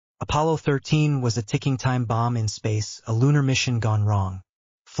Apollo 13 was a ticking time bomb in space, a lunar mission gone wrong.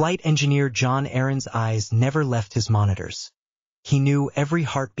 Flight engineer John Aaron's eyes never left his monitors. He knew every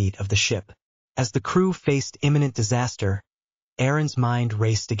heartbeat of the ship. As the crew faced imminent disaster, Aaron's mind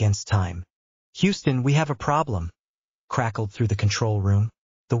raced against time. "Houston, we have a problem," crackled through the control room.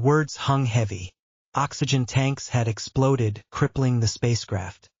 The words hung heavy. Oxygen tanks had exploded, crippling the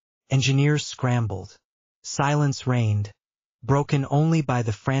spacecraft. Engineers scrambled. Silence reigned, broken only by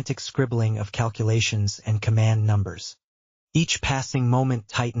the frantic scribbling of calculations and command numbers. Each passing moment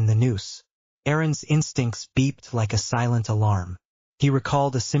tightened the noose. Aaron's instincts beeped like a silent alarm. He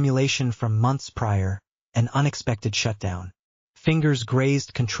recalled a simulation from months prior, an unexpected shutdown. Fingers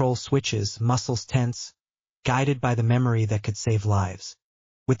grazed control switches, muscles tense, guided by the memory that could save lives.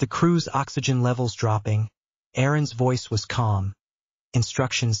 With the crew's oxygen levels dropping, Aaron's voice was calm,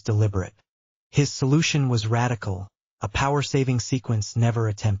 instructions deliberate. His solution was radical, a power-saving sequence never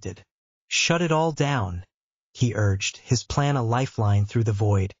attempted. "Shut it all down," he urged, his plan a lifeline through the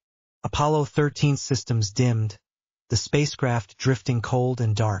void. Apollo 13 systems dimmed, the spacecraft drifting cold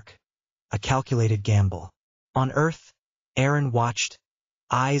and dark. A calculated gamble. On Earth, Aaron watched,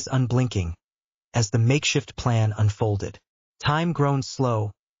 eyes unblinking, as the makeshift plan unfolded. Time grown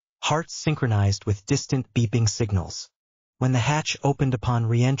slow, hearts synchronized with distant beeping signals. When the hatch opened upon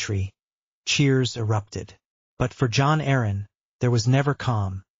re-entry, cheers erupted. But for John Aaron, there was never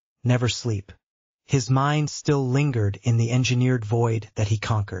calm, never sleep. His mind still lingered in the engineered void that he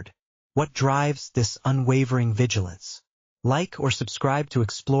conquered. What drives this unwavering vigilance? Like or subscribe to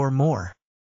explore more.